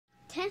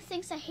10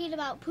 things I hate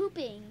about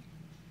pooping.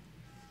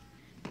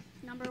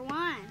 Number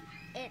 1,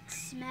 it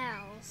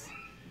smells.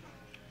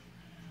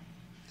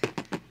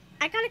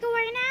 I gotta go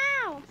right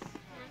now.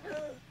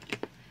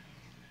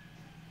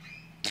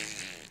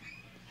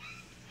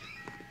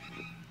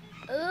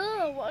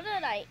 Ugh, what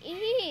did I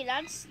eat?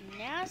 That's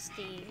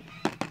nasty.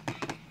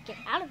 Get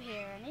out of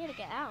here. I need to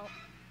get out.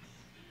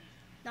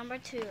 Number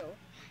 2,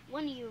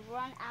 when you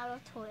run out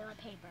of toilet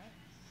paper.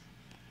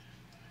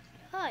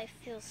 Oh, it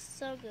feels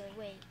so good.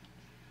 Wait.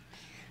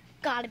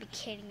 Gotta be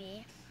kidding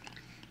me.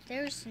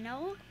 There's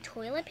no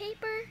toilet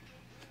paper?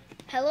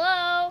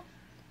 Hello?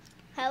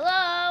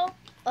 Hello?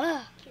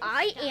 Ugh,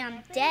 I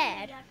am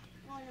dead.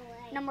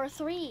 Number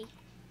 3,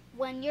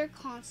 when you're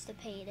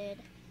constipated.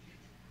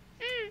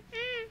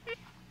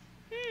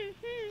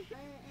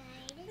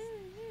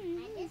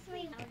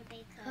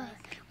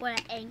 What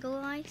an angle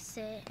I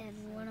sit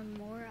and what a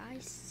more I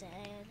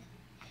said.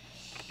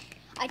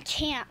 I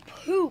can't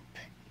poop.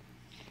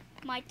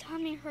 My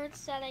tummy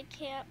hurts that I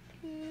can't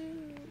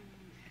poop.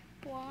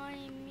 Why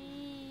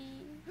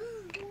me?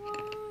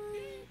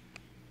 Why?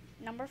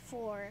 Number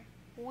 4,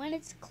 when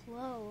it's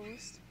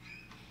closed.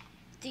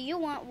 Do you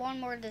want one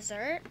more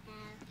dessert?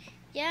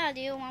 Yeah, do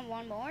you want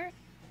one more?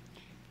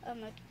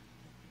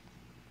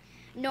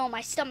 No, my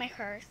stomach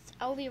hurts.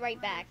 I'll be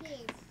right back.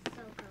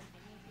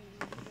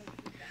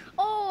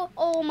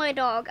 Oh, my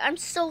dog. I'm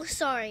so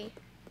sorry.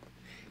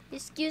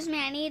 Excuse me,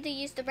 I need to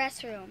use the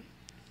restroom.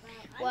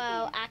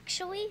 Well,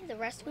 actually, the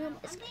restroom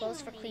is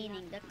closed for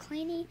cleaning. The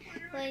cleaning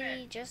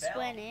lady just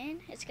went in.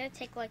 It's going to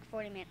take like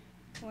 40 minutes.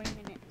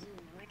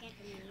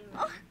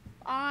 Oh,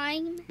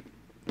 I'm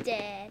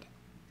dead.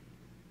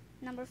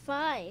 Number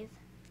 5,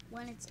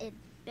 when it's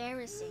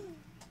embarrassing.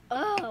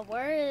 Oh,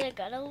 where are they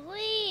going to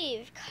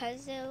leave?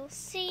 Because they'll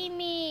see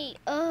me.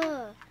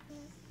 Ugh.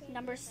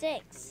 Number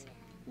 6,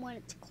 when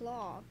it's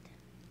clogged.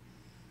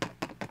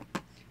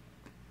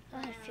 Oh,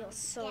 it feels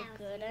so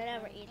good. I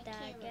never eat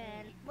that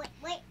again. Wait,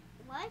 what?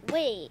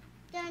 Wait,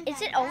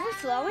 is it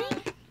overflowing?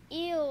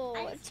 Ew,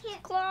 it's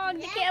clogged.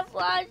 You can't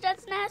flush.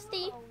 That's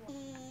nasty.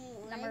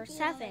 Number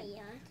 7,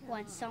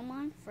 when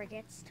someone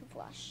forgets to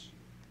flush.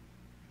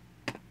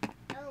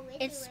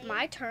 It's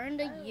my turn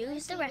to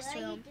use the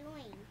restroom.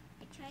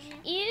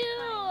 Ew,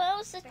 that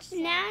was such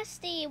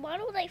nasty. Why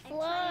don't they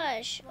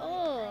flush?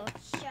 Oh.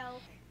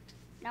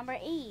 Number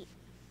 8.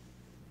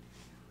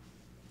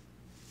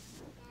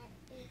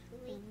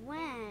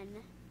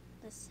 When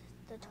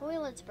the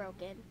toilet's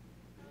broken.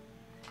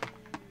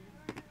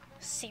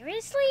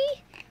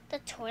 Seriously? The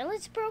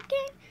toilet's broken?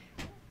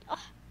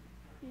 Oh,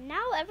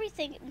 now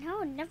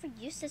I'll never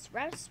use this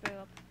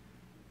restroom.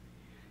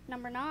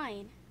 Number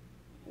 9,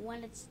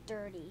 when it's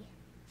dirty.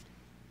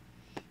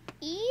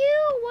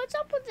 Ew, what's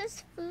up with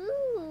this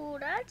food?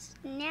 That's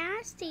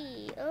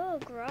nasty. Oh,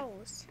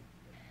 gross.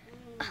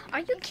 Are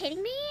you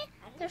kidding me?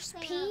 There's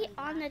pee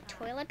on the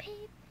toilet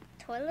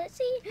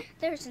seat?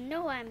 There's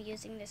no way I'm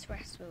using this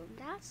restroom.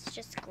 That's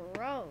just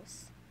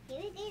gross.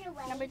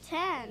 Number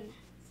 10.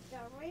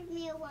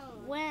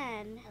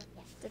 When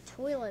the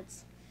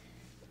toilet's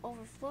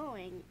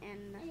overflowing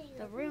and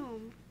the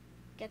room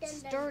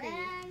gets dirty.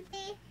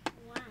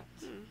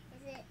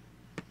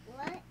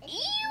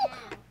 Ew!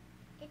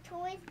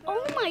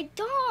 Oh my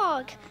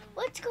dog!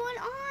 What's going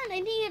on? I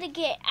need to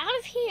get out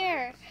of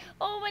here.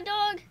 Oh my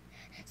dog!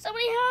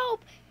 Somebody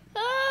help!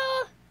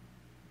 Oh!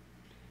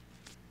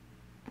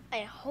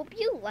 I hope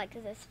you like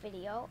this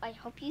video. I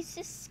hope you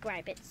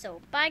subscribe it.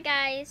 So bye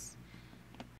guys.